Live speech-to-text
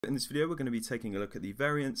In this video, we're going to be taking a look at the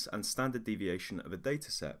variance and standard deviation of a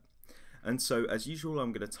data set. And so, as usual,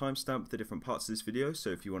 I'm going to timestamp the different parts of this video, so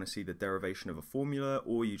if you want to see the derivation of a formula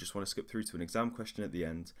or you just want to skip through to an exam question at the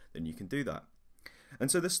end, then you can do that. And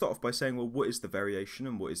so let's start off by saying, well, what is the variation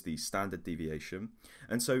and what is the standard deviation?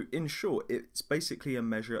 And so, in short, it's basically a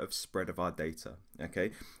measure of spread of our data, okay?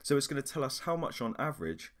 So it's going to tell us how much on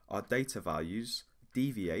average our data values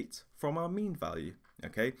deviate from our mean value,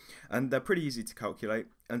 okay? And they're pretty easy to calculate,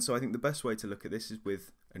 and so I think the best way to look at this is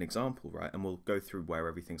with an example, right? And we'll go through where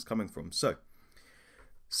everything's coming from. So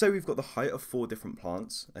we've got the height of 4 different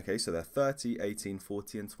plants, okay? So they're 30, 18,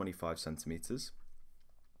 40, and 25 centimeters.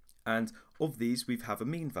 And of these, we have a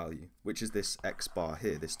mean value, which is this X bar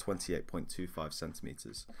here, this 28.25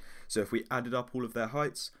 centimeters. So if we added up all of their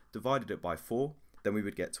heights, divided it by 4, then we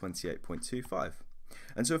would get 28.25.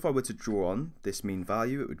 And so if I were to draw on this mean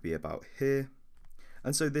value, it would be about here.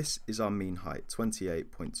 And so this is our mean height,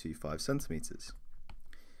 28.25 centimeters.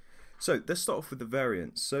 So let's start off with the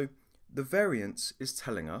variance. So the variance is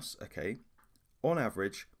telling us, okay, on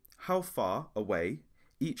average, how far away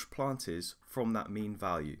each plant is from that mean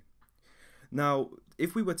value. Now,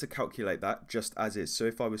 if we were to calculate that just as is, so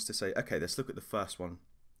if I was to say, okay, let's look at the first one,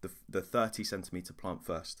 the 30 centimeter plant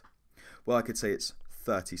first. Well, I could say it's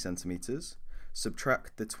 30 centimeters,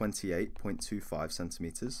 subtract the 28.25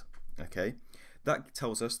 centimeters, okay? That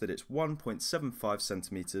tells us that it's 1.75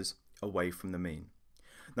 centimeters away from the mean.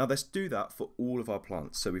 Now let's do that for all of our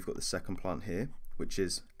plants. So we've got the second plant here, which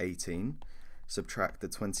is 18, subtract the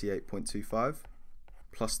 28.25,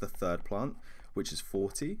 plus the third plant, which is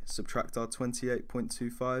 40, subtract our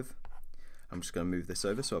 28.25. I'm just going to move this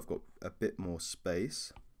over so I've got a bit more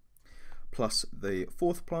space. Plus the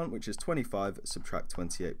fourth plant, which is 25, subtract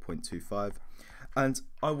 28.25. And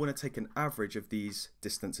I want to take an average of these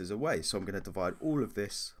distances away. So I'm going to divide all of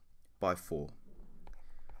this by 4.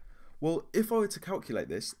 Well, if I were to calculate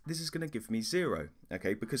this, this is going to give me 0,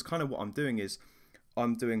 okay? Because kind of what I'm doing is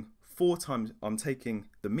I'm doing 4 times, I'm taking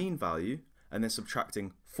the mean value and then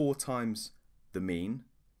subtracting 4 times the mean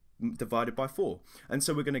divided by 4. And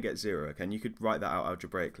so we're going to get 0, okay? And you could write that out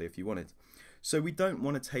algebraically if you wanted. So we don't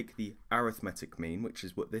want to take the arithmetic mean, which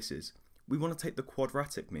is what this is. We want to take the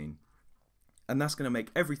quadratic mean. And that's going to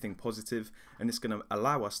make everything positive, and it's going to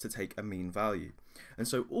allow us to take a mean value. And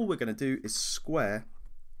so all we're going to do is square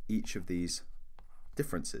each of these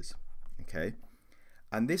differences, okay?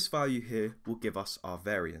 And this value here will give us our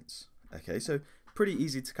variance, okay? So pretty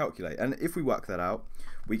easy to calculate. And if we work that out,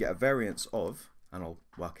 we get a variance of, and I'll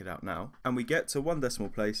work it out now, and we get to 1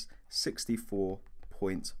 decimal place,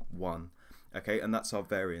 64.1. Okay, and that's our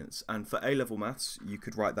variance. And for A-level maths, you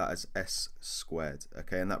could write that as S squared,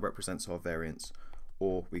 okay, and that represents our variance,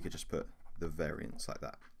 or we could just put the variance like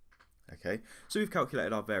that, okay. So we've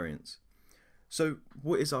calculated our variance. So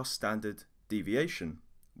what is our standard deviation?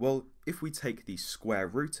 Well, if we take the square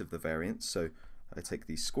root of the variance, so I take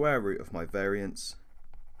the square root of my variance,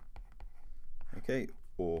 okay,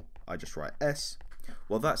 or I just write S,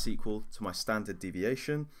 well, that's equal to my standard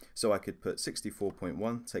deviation. So I could put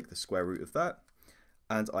 64.1, take the square root of that,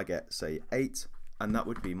 and I get, say, 8, and that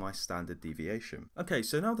would be my standard deviation. Okay,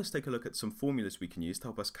 so now let's take a look at some formulas we can use to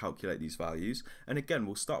help us calculate these values. And again,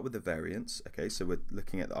 we'll start with the variance. Okay, so we're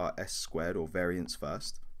looking at our S squared, or variance,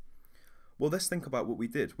 first. Well, let's think about what we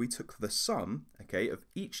did. We took the sum, okay, of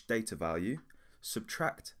each data value,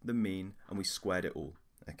 subtract the mean, and we squared it all,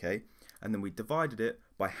 okay? And then we divided it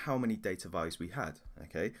by how many data values we had,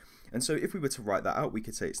 okay? And so if we were to write that out, we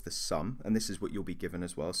could say it's the sum, and this is what you'll be given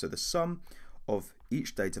as well. So the sum of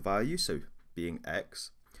each data value, so being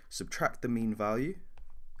x, subtract the mean value,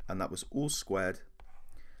 and that was all squared,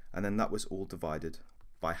 and then that was all divided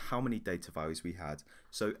by how many data values we had,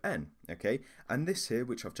 so n, okay? And this here,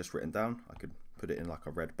 which I've just written down, I could put it in like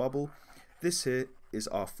a red bubble, this here is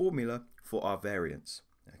our formula for our variance,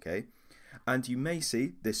 okay? And you may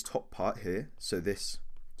see this top part here, so this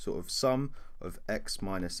sort of sum of x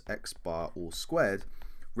minus x bar all squared,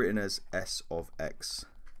 written as S of x,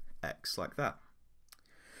 like that.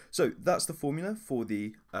 So that's the formula for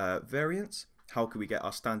the variance. How can we get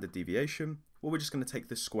our standard deviation? Well, we're just going to take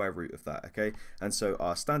the square root of that, okay? And so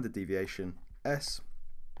our standard deviation, S,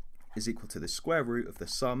 is equal to the square root of the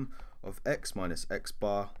sum of x minus x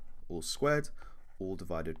bar all squared, all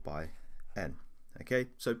divided by n. Okay,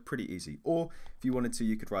 so pretty easy. Or if you wanted to,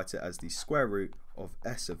 you could write it as the square root of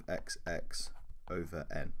S of xx over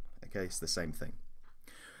n. Okay, it's the same thing.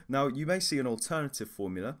 Now you may see an alternative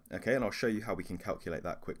formula, okay, and I'll show you how we can calculate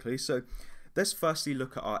that quickly. So let's firstly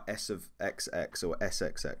look at our S of xx, or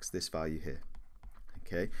sxx, this value here.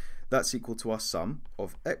 Okay, that's equal to our sum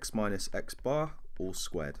of x minus x bar all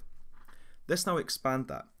squared. Let's now expand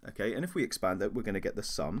that, okay? And if we expand it, we're going to get the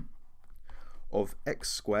sum of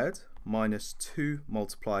x squared minus 2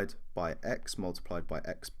 multiplied by x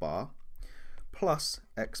bar plus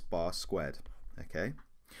x bar squared, okay?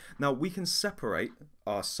 Now we can separate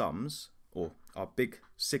our sums, or our big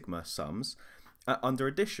sigma sums, under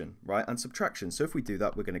addition, right, and subtraction. So if we do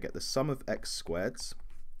that, we're going to get the sum of x squareds,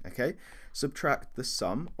 okay? Subtract the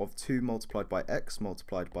sum of 2 multiplied by x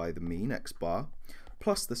multiplied by the mean x bar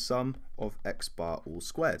plus the sum of x bar all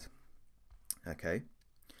squared, okay?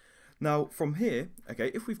 Now from here, okay,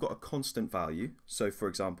 if we've got a constant value, so for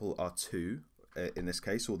example our 2 in this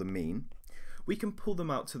case, or the mean, we can pull them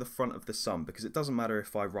out to the front of the sum, because it doesn't matter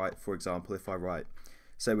if I write, for example, if I write,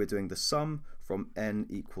 say we're doing the sum from n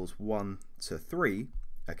equals 1 to 3,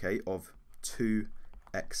 okay, of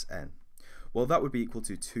 2xn. Well, that would be equal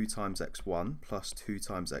to 2 times x1 plus 2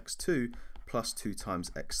 times x2 plus 2 times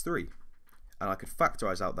x3. And I could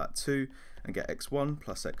factorize out that 2 and get x1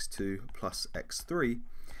 plus x2 plus x3.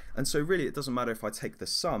 And so really it doesn't matter if I take the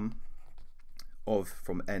sum of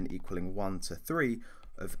from n equaling 1 to 3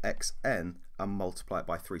 of xn and multiply it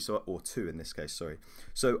by 3, so, or 2 in this case, sorry.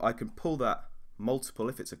 So I can pull that multiple,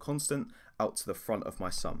 if it's a constant, out to the front of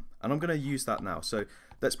my sum. And I'm going to use that now. So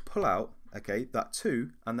let's pull out, okay, that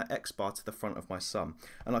 2 and the x bar to the front of my sum.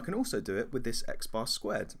 And I can also do it with this x bar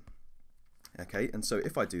squared. Okay, and so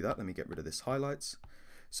if I do that, let me get rid of this highlights.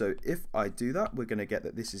 So if I do that, we're going to get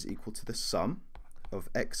that this is equal to the sum of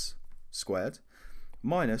x squared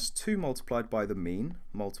minus 2 multiplied by the mean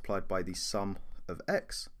multiplied by the sum of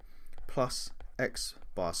x plus x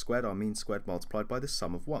bar squared, our mean squared, multiplied by the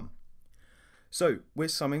sum of 1. So we're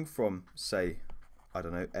summing from, say, I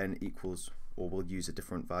don't know, n equals, or we'll use a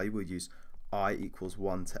different value, we'll use I equals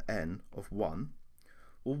 1 to n of 1.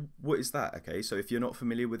 Well, what is that? Okay, so if you're not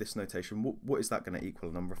familiar with this notation, what is that going to equal?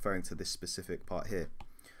 And I'm referring to this specific part here.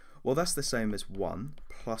 Well, that's the same as 1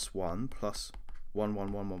 plus 1 plus 1,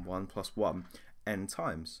 1, 1, 1, 1 plus 1 n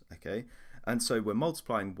times, okay? And so we're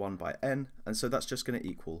multiplying 1 by n, and so that's just going to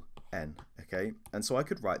equal n, okay? And so I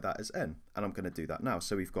could write that as n, and I'm going to do that now.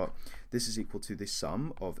 So we've got, this is equal to the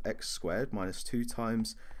sum of x squared minus 2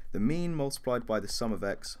 times the mean multiplied by the sum of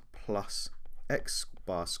x plus x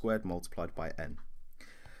bar squared multiplied by n.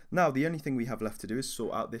 Now the only thing we have left to do is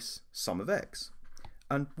sort out this sum of x.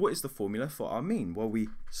 And what is the formula for our mean? Well, we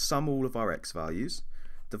sum all of our x values,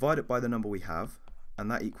 divide it by the number we have,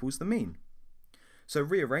 and that equals the mean. So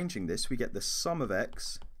rearranging this, we get the sum of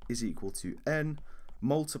x is equal to n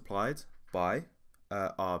multiplied by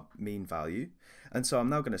our mean value. And so I'm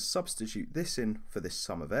now going to substitute this in for this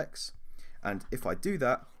sum of x. And if I do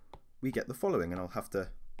that, we get the following, and I'll have to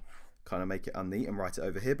kind of make it unneat and write it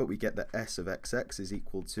over here, but we get that s of xx is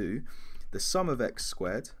equal to the sum of x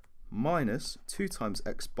squared minus 2 times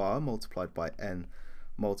x bar multiplied by n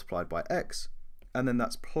multiplied by x, and then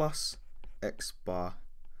that's plus x bar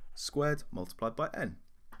squared multiplied by n.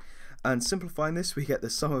 And simplifying this, we get the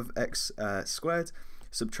sum of x squared,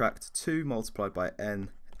 subtract 2 multiplied by n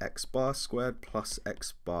x bar squared plus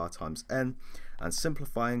x bar times n, and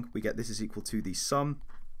simplifying, we get this is equal to the sum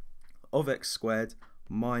of x squared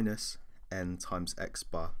minus n times x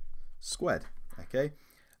bar squared, okay?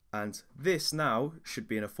 And this now should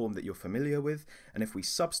be in a form that you're familiar with, and if we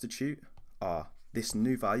substitute this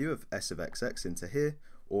new value of s of xx into here,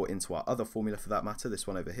 or into our other formula for that matter, this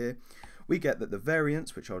one over here, we get that the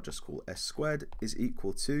variance, which I'll just call s squared, is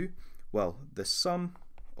equal to, well, the sum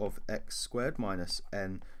of x squared minus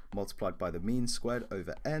n multiplied by the mean squared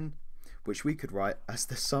over n, which we could write as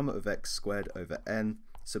the sum of x squared over n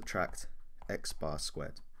subtract x bar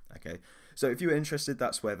squared. Okay, so if you're interested,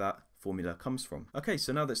 that's where that formula comes from. Okay,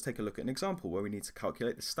 so now let's take a look at an example where we need to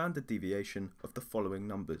calculate the standard deviation of the following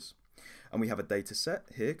numbers. And we have a data set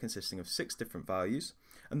here consisting of 6 different values.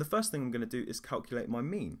 And the first thing I'm going to do is calculate my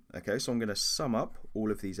mean. Okay, so I'm going to sum up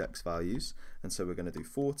all of these x values. And so we're going to do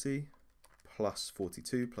 40 plus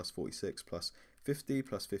 42 plus 46 plus 50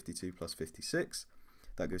 plus 52 plus 56.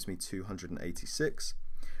 That gives me 286.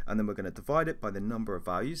 And then we're going to divide it by the number of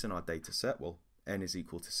values in our data set. Well, n is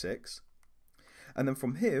equal to 6. And then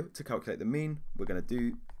from here, to calculate the mean, we're going to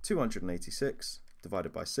do 286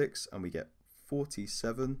 divided by 6, and we get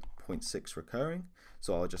 47.6 recurring.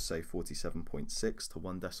 So I'll just say 47.6 to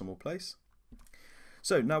 1 decimal place.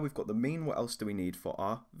 So now we've got the mean, what else do we need for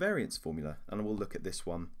our variance formula? And we'll look at this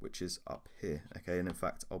one, which is up here. Okay, and in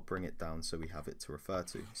fact, I'll bring it down so we have it to refer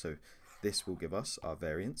to. So this will give us our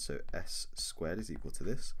variance, so s squared is equal to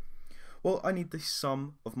this. Well, I need the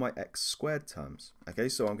sum of my x squared terms. Okay,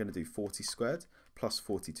 so I'm going to do 40 squared plus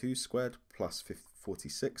 42 squared plus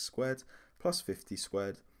 46 squared plus 50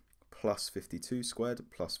 squared plus 52 squared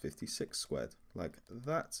plus 56 squared, like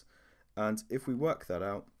that. And if we work that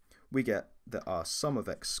out, we get that our sum of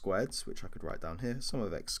x squareds, which I could write down here, sum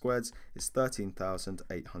of x squareds is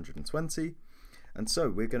 13,820. And so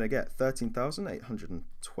we're going to get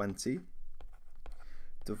 13,820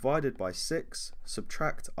 divided by 6,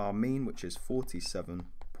 subtract our mean, which is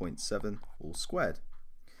 47.7 all squared.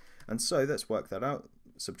 And so let's work that out.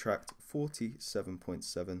 Subtract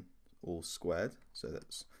 47.7 all squared. So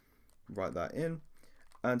let's write that in.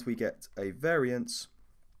 And we get a variance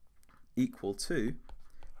equal to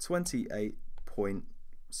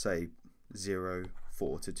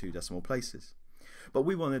 28.04 to 2 decimal places. But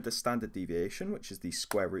we wanted the standard deviation, which is the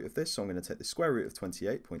square root of this, so I'm going to take the square root of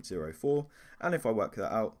 28.04, and if I work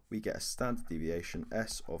that out, we get a standard deviation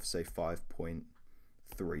S of, say,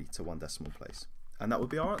 5.3 to 1 decimal place. And that would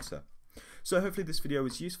be our answer. So hopefully this video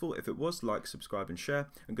was useful. If it was, like, subscribe and share,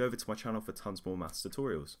 and go over to my channel for tons more maths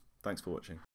tutorials. Thanks for watching.